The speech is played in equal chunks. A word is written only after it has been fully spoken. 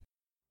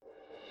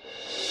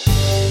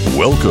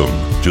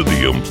Welcome to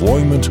the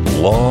Employment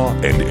Law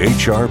and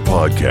HR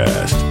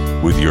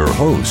Podcast with your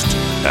host,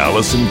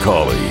 Alison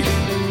Colley.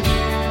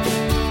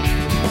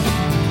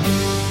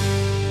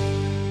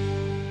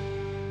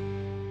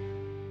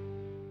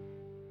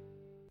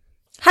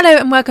 Hello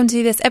and welcome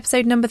to this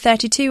episode number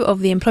 32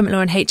 of the Employment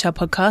Law and HR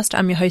Podcast.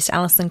 I'm your host,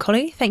 Alison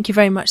Colley. Thank you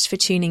very much for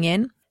tuning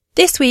in.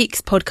 This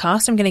week's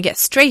podcast, I'm going to get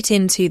straight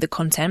into the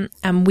content,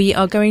 and we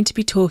are going to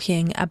be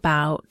talking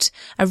about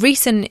a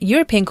recent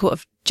European Court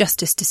of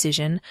Justice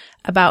decision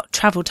about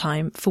travel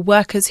time for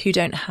workers who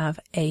don't have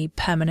a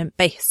permanent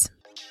base.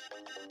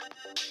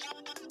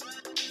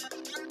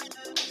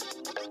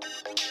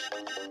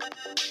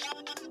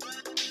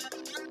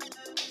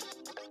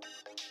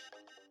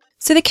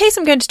 So the case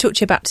I'm going to talk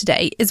to you about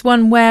today is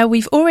one where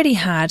we've already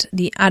had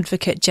the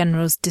Advocate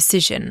General's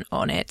decision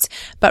on it,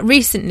 but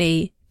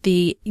recently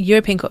the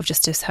European Court of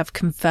Justice have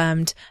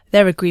confirmed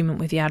their agreement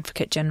with the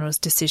Advocate General's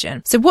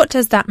decision. So what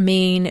does that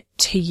mean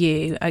to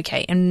you?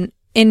 Okay, and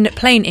in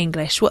plain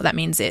English, what that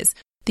means is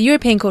the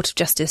European Court of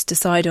Justice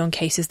decide on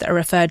cases that are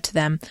referred to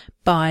them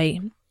by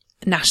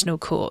national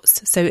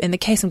courts. So in the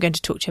case I'm going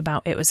to talk to you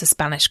about, it was a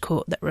Spanish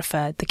court that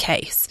referred the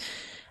case.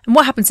 And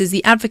what happens is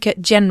the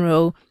Advocate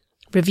General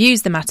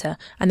reviews the matter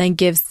and then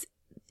gives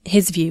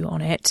his view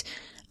on it.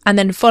 And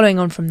then following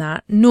on from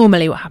that,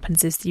 normally what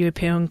happens is the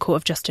European Court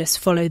of Justice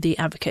follow the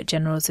Advocate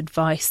General's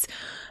advice.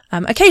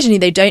 Occasionally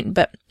they don't,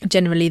 but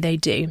generally they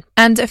do.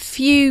 And a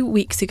few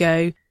weeks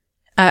ago,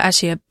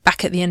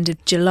 back at the end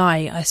of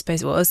July, I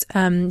suppose it was,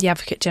 the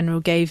Advocate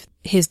General gave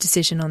his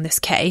decision on this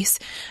case.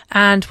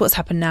 And what's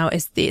happened now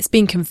is it's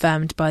been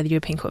confirmed by the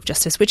European Court of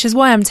Justice, which is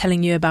why I'm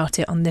telling you about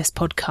it on this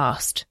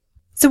podcast.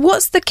 So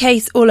what's the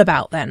case all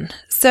about then?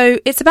 So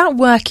it's about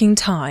working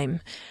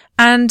time.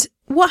 And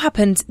what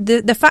happened,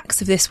 the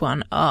facts of this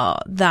one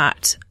are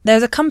that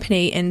there's a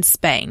company in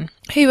Spain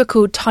who are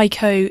called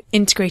Tyco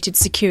Integrated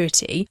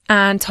Security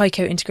and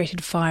Tyco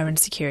Integrated Fire and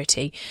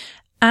Security.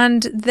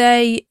 And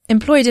they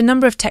employed a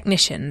number of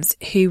technicians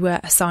who were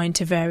assigned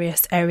to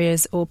various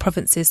areas or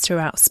provinces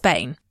throughout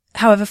Spain.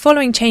 However,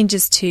 following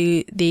changes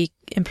to the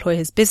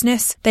employer's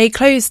business, they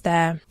closed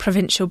their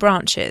provincial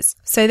branches.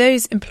 So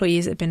those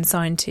employees that had been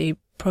assigned to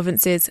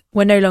provinces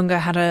were no longer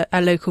had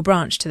a local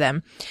branch to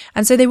them.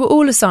 And so they were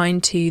all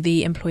assigned to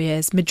the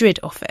employer's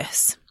Madrid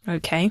office.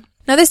 Okay.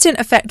 Now this didn't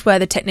affect where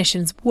the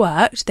technicians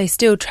worked. They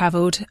still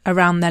travelled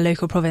around their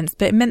local province,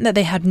 but it meant that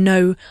they had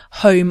no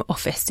home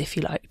office, if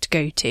you like, to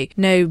go to,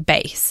 no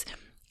base.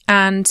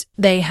 And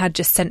they had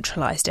just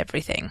centralised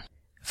everything.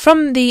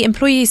 From the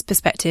employee's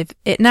perspective,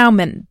 it now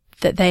meant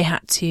that they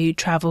had to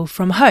travel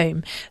from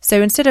home.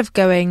 So instead of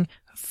going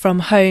from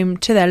home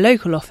to their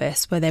local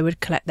office where they would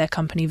collect their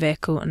company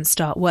vehicle and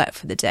start work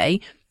for the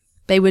day,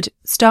 they would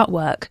start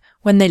work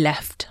when they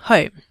left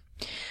home.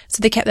 So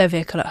they kept their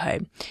vehicle at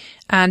home.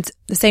 And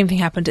the same thing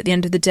happened at the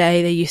end of the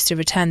day. They used to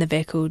return the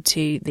vehicle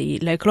to the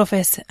local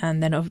office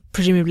and then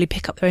presumably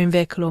pick up their own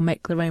vehicle or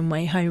make their own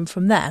way home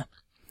from there.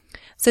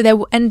 So their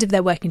end of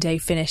their working day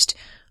finished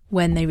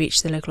when they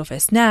reached the local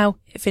office. Now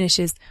it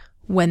finishes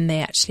when they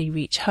actually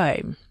reach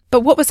home.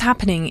 But what was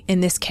happening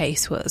in this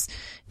case was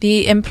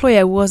the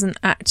employer wasn't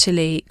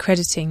actually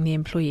crediting the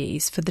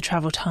employees for the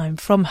travel time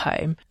from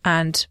home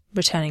and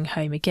returning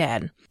home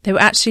again. They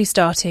were actually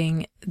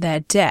starting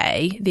their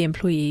day, the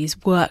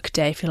employees' work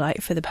day, if you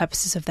like, for the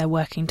purposes of their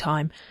working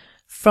time,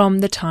 from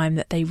the time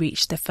that they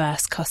reached the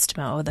first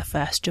customer or the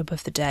first job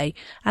of the day,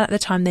 and at the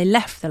time they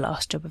left the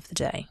last job of the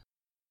day.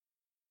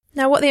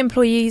 Now, what the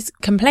employees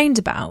complained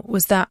about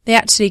was that they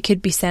actually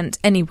could be sent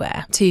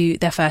anywhere to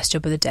their first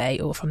job of the day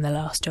or from their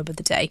last job of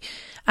the day.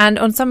 And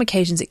on some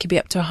occasions, it could be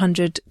up to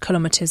 100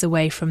 kilometres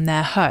away from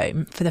their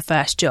home for the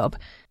first job.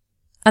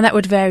 And that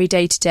would vary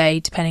day to day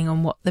depending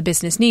on what the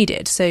business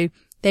needed. So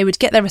they would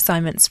get their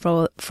assignments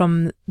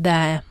from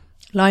their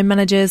line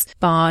managers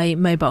by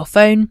mobile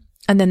phone,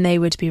 and then they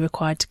would be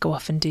required to go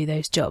off and do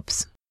those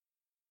jobs.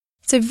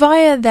 So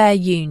via their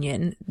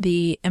union,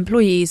 the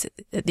employees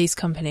at these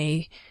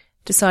companies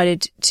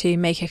decided to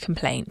make a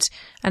complaint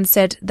and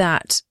said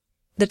that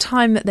the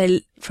time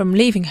that from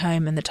leaving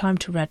home and the time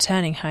to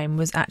returning home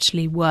was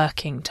actually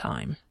working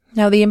time.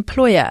 Now, the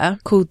employer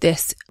called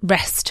this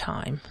rest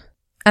time.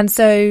 And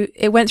so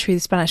it went through the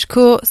Spanish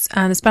courts,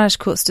 and the Spanish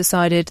courts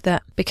decided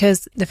that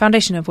because the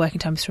foundation of working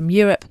time is from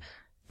Europe,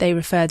 they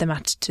referred the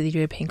matter to the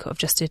European Court of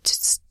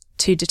Justice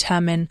to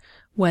determine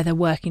whether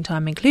working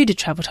time included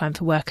travel time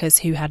for workers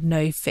who had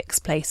no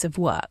fixed place of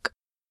work.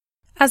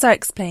 As I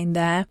explained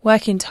there,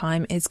 working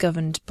time is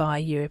governed by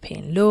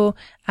European law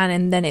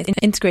and then it's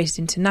integrated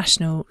into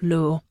national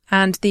law.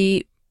 And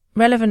the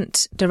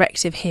relevant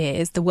directive here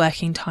is the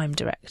Working Time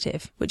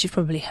Directive, which you've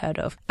probably heard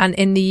of. And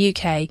in the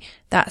UK,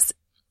 that's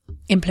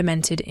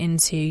implemented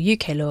into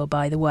UK law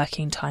by the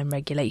Working Time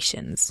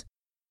Regulations.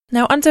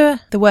 Now, under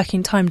the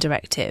Working Time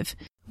Directive,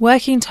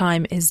 working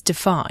time is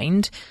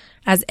defined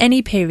as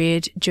any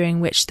period during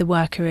which the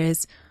worker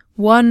is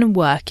 1.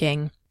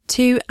 Working,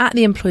 2. At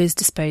the employer's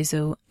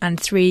disposal, and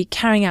 3.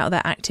 Carrying out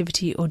their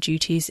activity or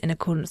duties in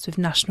accordance with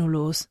national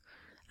laws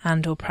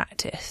and or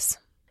practice.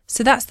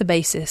 So that's the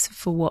basis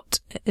for what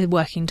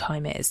working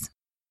time is.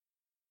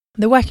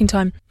 The Working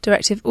Time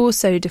Directive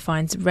also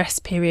defines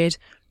rest period,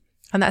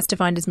 and that's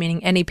defined as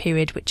meaning any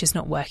period which is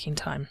not working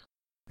time,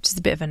 which is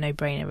a bit of a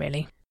no-brainer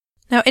really.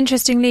 Now,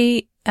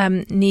 interestingly,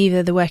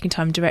 neither the Working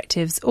Time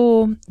Directives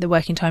or the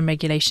Working Time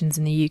Regulations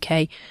in the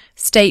UK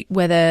state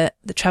whether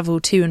the travel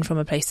to and from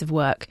a place of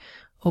work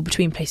or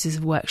between places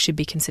of work should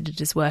be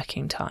considered as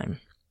working time.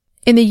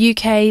 In the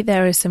UK,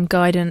 there is some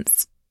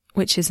guidance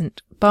which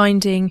isn't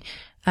binding,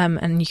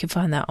 and you can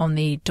find that on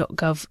the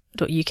 .gov.uk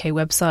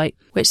website,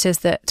 which says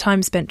that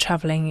time spent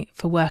travelling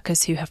for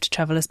workers who have to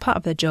travel as part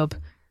of their job,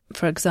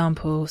 for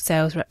example,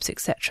 sales reps,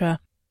 etc.,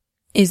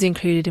 is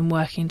included in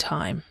working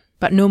time,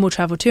 but normal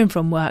travel to and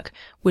from work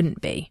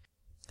wouldn't be.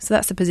 So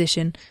that's the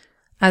position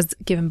as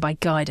given by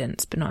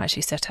guidance, but not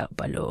actually set out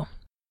by law.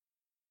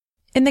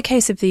 In the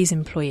case of these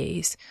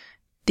employees,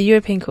 the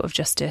European Court of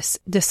Justice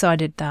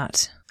decided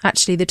that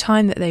actually the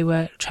time that they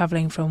were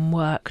travelling from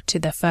work to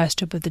their first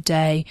job of the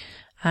day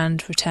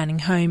and returning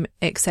home,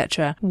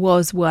 etc.,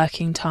 was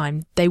working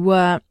time. They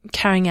were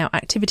carrying out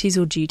activities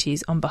or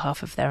duties on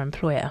behalf of their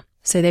employer.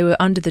 So they were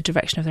under the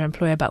direction of their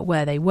employer about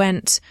where they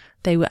went.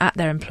 They were at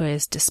their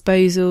employer's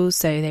disposal,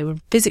 so they were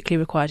physically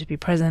required to be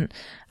present,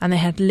 and they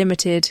had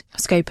limited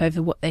scope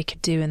over what they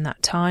could do in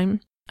that time.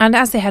 And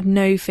as they had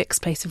no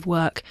fixed place of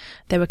work,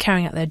 they were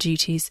carrying out their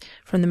duties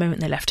from the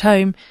moment they left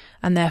home,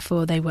 and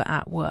therefore they were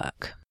at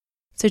work.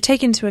 So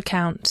take into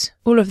account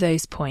all of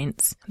those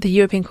points, the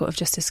European Court of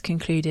Justice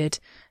concluded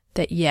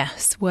that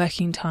yes,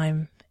 working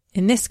time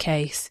in this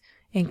case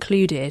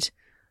included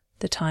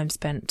the time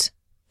spent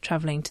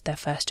travelling to their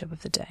first job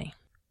of the day.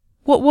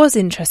 What was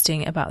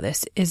interesting about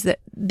this is that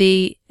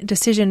the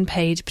decision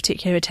paid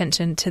particular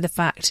attention to the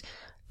fact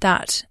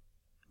that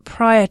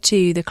prior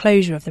to the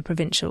closure of the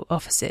provincial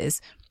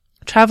offices,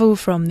 travel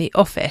from the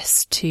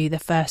office to the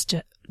first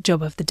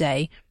job of the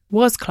day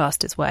was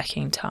classed as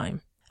working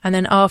time. And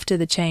then after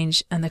the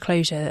change and the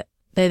closure,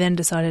 they then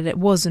decided it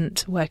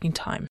wasn't working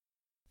time.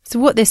 So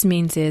what this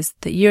means is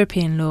that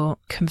European law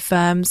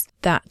confirms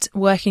that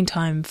working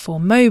time for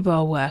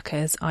mobile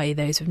workers, i.e.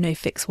 those with no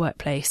fixed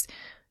workplace,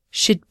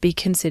 should be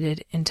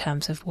considered in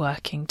terms of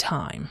working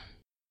time.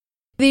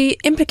 The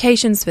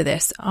implications for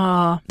this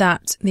are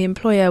that the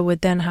employer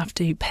would then have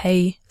to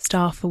pay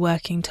staff for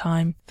working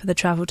time, for the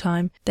travel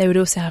time. They would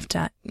also have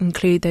to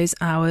include those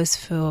hours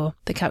for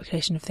the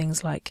calculation of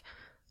things like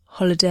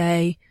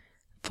holiday,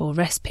 for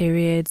rest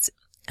periods,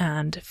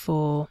 and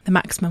for the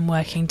maximum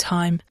working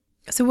time.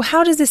 So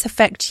how does this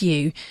affect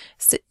you?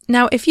 So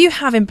now, if you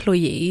have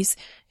employees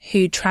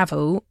who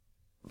travel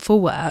for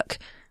work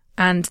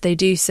and they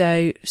do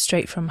so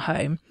straight from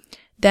home,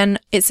 then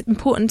it's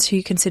important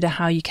to consider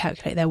how you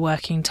calculate their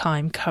working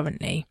time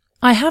currently.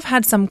 I have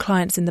had some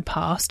clients in the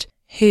past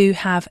who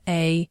have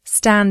a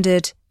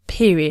standard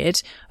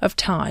period of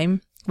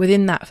time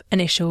within that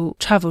initial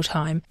travel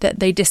time that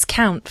they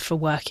discount for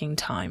working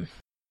time.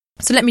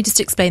 So let me just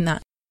explain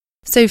that.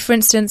 So for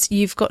instance,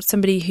 you've got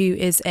somebody who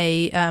is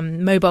a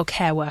mobile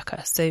care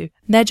worker. So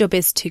their job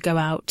is to go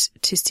out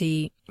to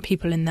see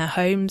people in their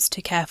homes,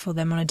 to care for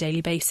them on a daily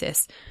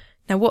basis.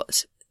 Now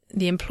what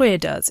the employer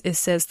does is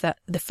says that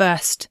the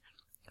first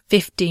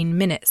 15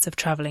 minutes of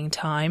travelling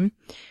time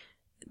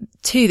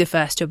to the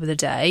first job of the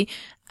day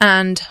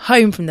and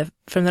home from the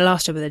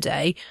last job of the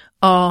day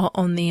are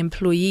on the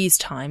employee's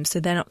time. So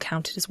they're not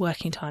counted as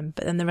working time,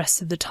 but then the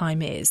rest of the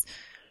time is.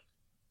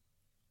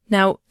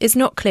 Now, it's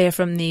not clear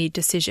from the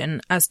decision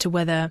as to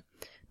whether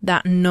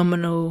that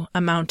nominal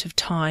amount of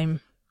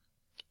time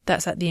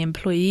that's at the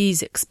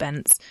employee's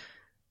expense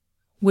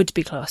would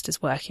be classed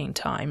as working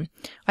time.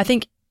 I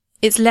think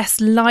it's less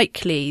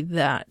likely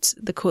that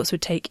the courts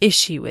would take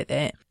issue with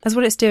it, as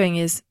what it's doing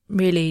is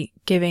really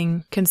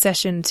giving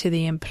concession to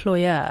the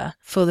employer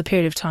for the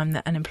period of time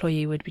that an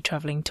employee would be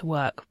travelling to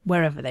work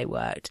wherever they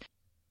worked.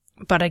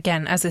 But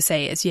again, as I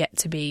say, it's yet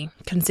to be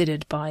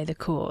considered by the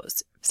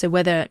courts. So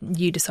whether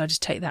you decide to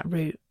take that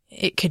route,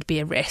 it could be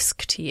a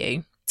risk to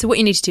you. So what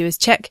you need to do is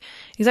check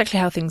exactly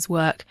how things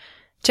work,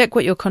 check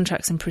what your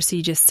contracts and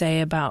procedures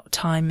say about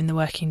time in the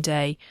working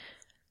day.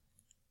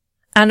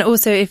 And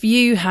also, if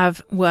you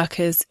have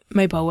workers,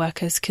 mobile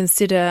workers,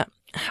 consider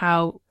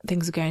how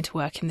things are going to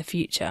work in the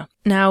future.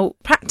 Now,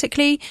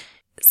 practically,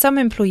 some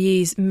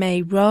employees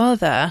may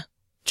rather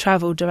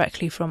travel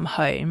directly from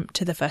home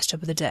to the first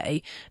job of the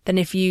day than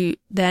if you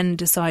then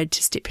decide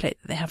to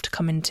stipulate that they have to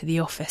come into the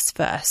office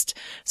first.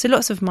 So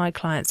lots of my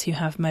clients who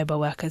have mobile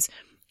workers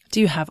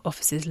do have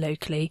offices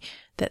locally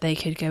that they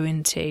could go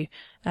into.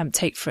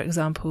 Take, for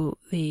example,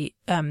 the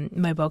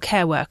mobile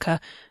care worker.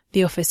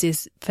 The office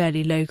is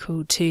fairly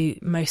local to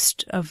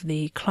most of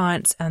the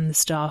clients and the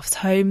staff's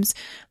homes,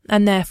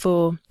 and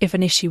therefore, if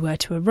an issue were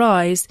to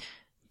arise,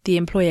 the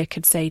employer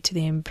could say to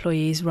the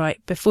employees, right,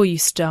 before you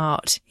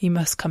start, you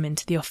must come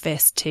into the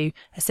office to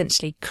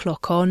essentially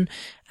clock on,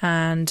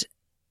 and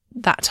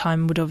that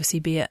time would obviously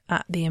be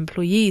at the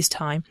employee's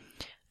time.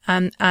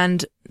 And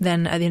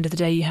then at the end of the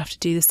day, you have to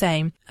do the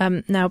same.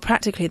 Now,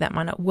 practically, that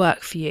might not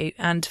work for you,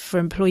 and for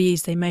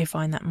employees, they may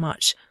find that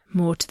much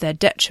more to their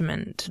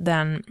detriment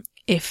than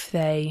if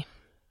they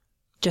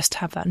just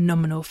have that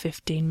nominal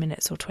 15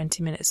 minutes or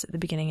 20 minutes at the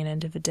beginning and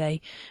end of the day,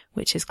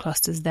 which is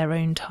classed as their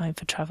own time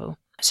for travel.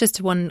 It's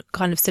just one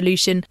kind of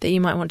solution that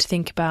you might want to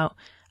think about.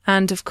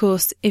 And of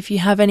course, if you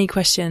have any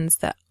questions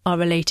that are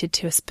related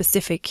to a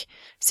specific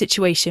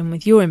situation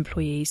with your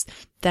employees,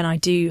 then I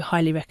do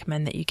highly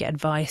recommend that you get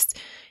advice.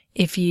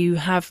 If you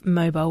have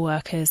mobile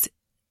workers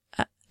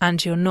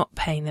and you're not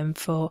paying them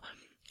for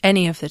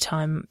any of the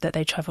time that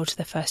they travel to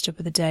their first job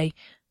of the day,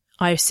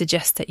 I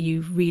suggest that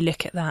you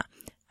relook at that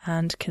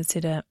and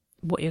consider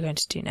what you're going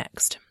to do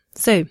next.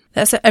 So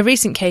that's a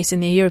recent case in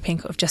the European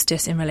Court of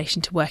Justice in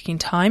relation to working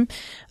time.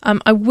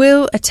 I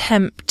will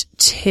attempt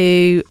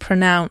to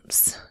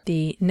pronounce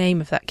the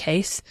name of that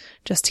case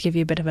just to give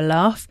you a bit of a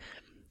laugh.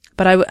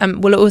 But I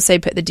will also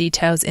put the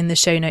details in the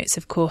show notes,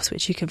 of course,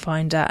 which you can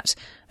find at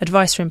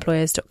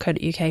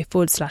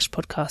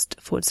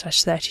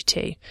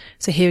adviceforemployers.co.uk/podcast/32.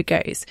 So here it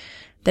goes.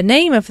 The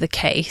name of the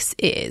case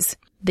is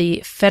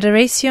the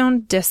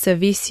Federación de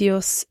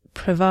Servicios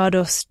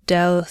Privados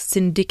del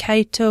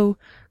Sindicato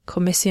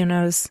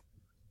Comisiones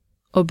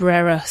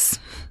Obreros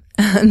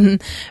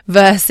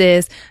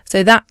versus,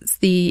 so that's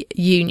the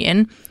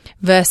union,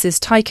 versus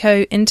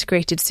Tyco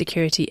Integrated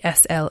Security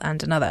SL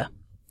and another.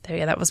 There we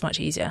go, that was much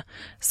easier.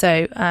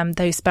 So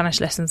those Spanish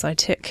lessons I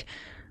took,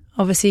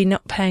 obviously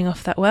not paying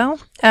off that well,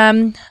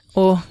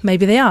 or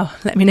maybe they are.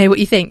 Let me know what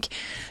you think.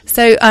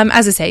 So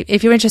as I say,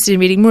 if you're interested in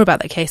reading more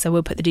about that case, I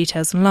will put the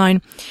details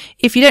online.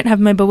 If you don't have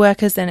mobile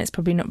workers, then it's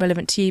probably not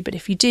relevant to you, but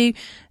if you do,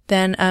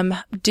 then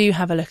do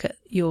have a look at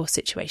your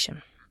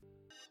situation.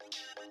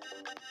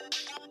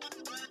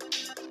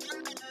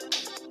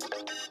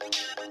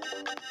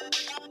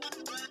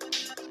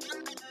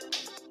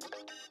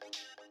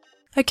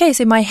 Okay,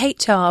 so my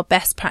HR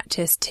best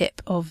practice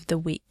tip of the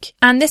week.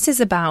 And this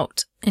is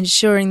about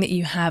ensuring that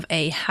you have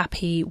a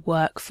happy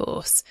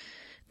workforce.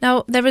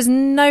 Now, there is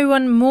no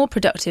one more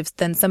productive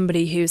than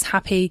somebody who's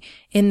happy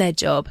in their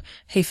job,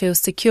 who feels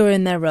secure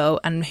in their role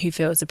and who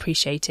feels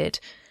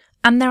appreciated.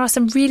 And there are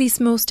some really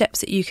small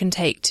steps that you can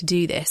take to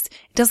do this.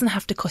 It doesn't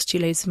have to cost you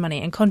loads of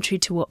money. And contrary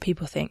to what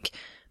people think,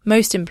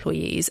 most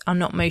employees are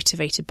not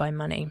motivated by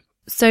money.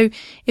 So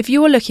if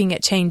you're looking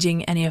at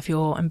changing any of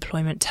your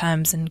employment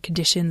terms and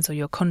conditions or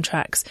your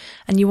contracts,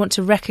 and you want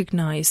to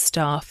recognise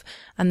staff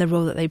and the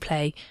role that they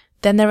play,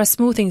 then there are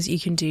small things that you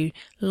can do,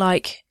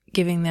 like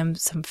giving them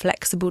some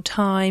flexible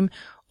time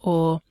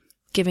or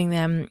giving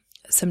them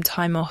some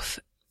time off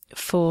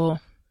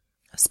for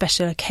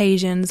special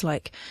occasions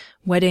like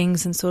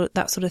weddings and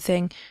that sort of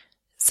thing.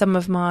 Some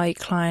of my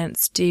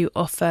clients do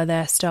offer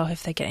their staff,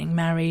 if they're getting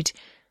married,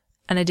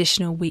 an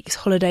additional week's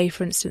holiday,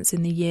 for instance,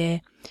 in the year.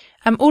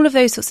 All of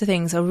those sorts of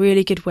things are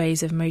really good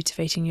ways of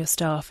motivating your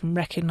staff and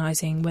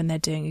recognising when they're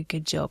doing a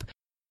good job.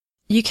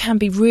 You can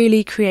be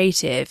really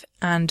creative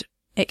and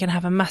it can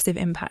have a massive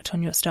impact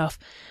on your staff.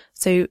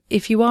 So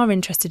if you are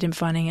interested in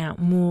finding out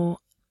more,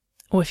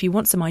 or if you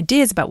want some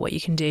ideas about what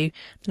you can do,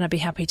 then I'd be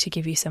happy to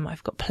give you some.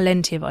 I've got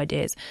plenty of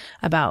ideas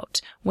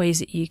about ways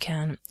that you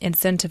can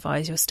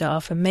incentivise your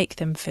staff and make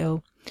them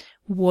feel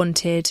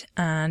wanted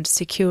and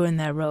secure in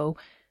their role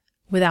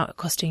without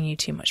costing you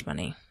too much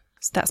money.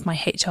 So that's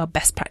my HR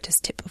best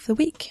practice tip of the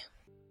week.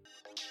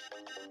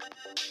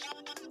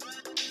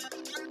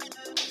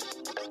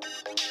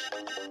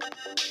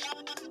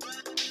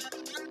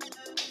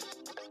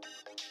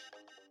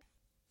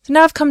 So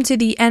now I've come to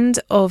the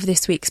end of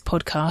this week's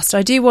podcast.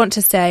 I do want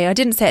to say, I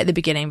didn't say it at the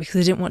beginning because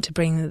I didn't want to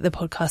bring the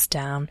podcast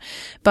down,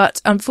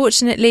 but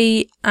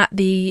unfortunately at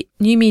the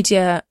New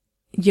Media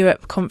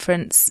Europe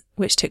conference,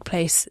 which took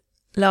place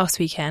last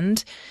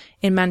weekend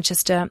in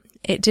Manchester,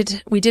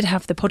 we did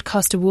have the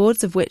podcast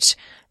awards, of which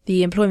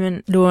the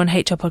Employment Law and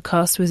HR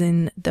podcast was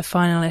in the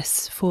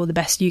finalists for the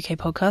best UK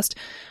podcast.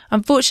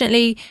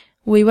 Unfortunately,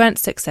 we weren't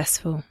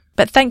successful,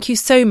 but thank you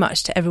so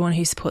much to everyone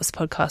who supports the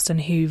podcast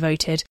and who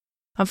voted.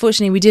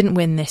 Unfortunately, we didn't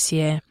win this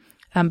year,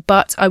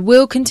 but I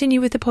will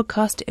continue with the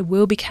podcast. It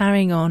will be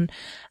carrying on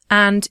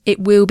and it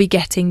will be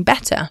getting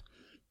better.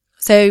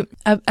 So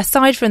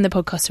aside from the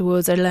podcast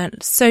awards, I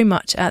learned so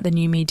much at the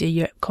New Media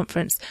Europe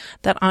conference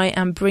that I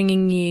am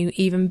bringing you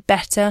even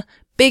better,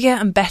 bigger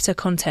and better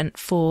content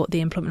for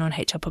the Employment Law and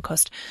HR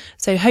podcast.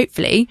 So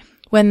hopefully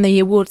when the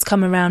awards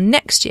come around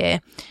next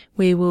year,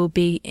 we will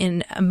be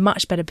in a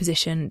much better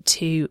position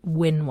to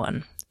win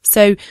one.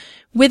 So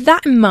with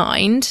that in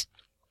mind,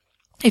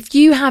 if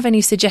you have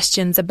any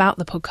suggestions about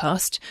the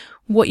podcast,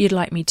 what you'd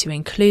like me to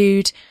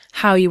include,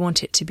 how you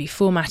want it to be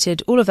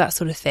formatted, all of that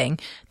sort of thing,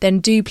 then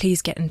do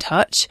please get in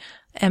touch.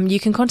 You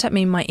can contact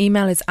me. My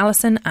email is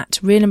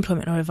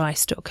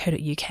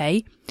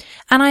alison@realemploymentlawadvice.co.uk.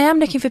 And I am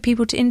looking for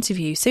people to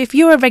interview. So if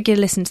you're a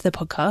regular listener to the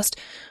podcast,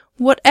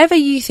 whatever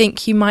you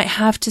think you might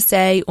have to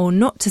say or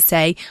not to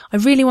say, I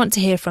really want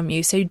to hear from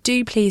you. So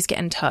do please get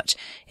in touch.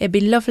 It'd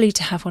be lovely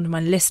to have one of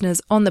my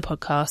listeners on the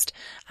podcast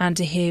and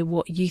to hear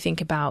what you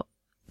think about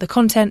the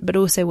content, but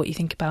also what you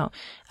think about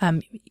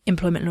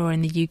employment law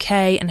in the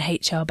UK and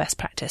HR best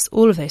practice,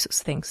 all of those sorts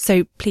of things.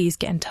 So please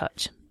get in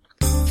touch.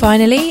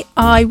 Finally,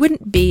 I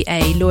wouldn't be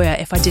a lawyer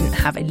if I didn't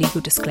have a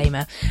legal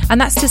disclaimer, and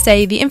that's to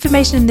say the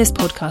information in this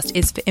podcast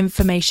is for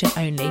information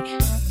only.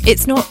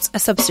 It's not a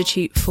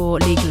substitute for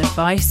legal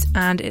advice,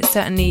 and it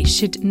certainly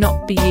should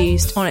not be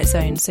used on its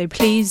own, so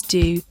please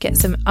do get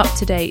some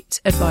up-to-date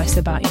advice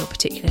about your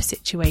particular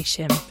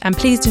situation, and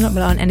please do not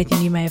rely on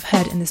anything you may have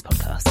heard in this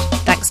podcast.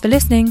 Thanks for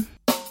listening.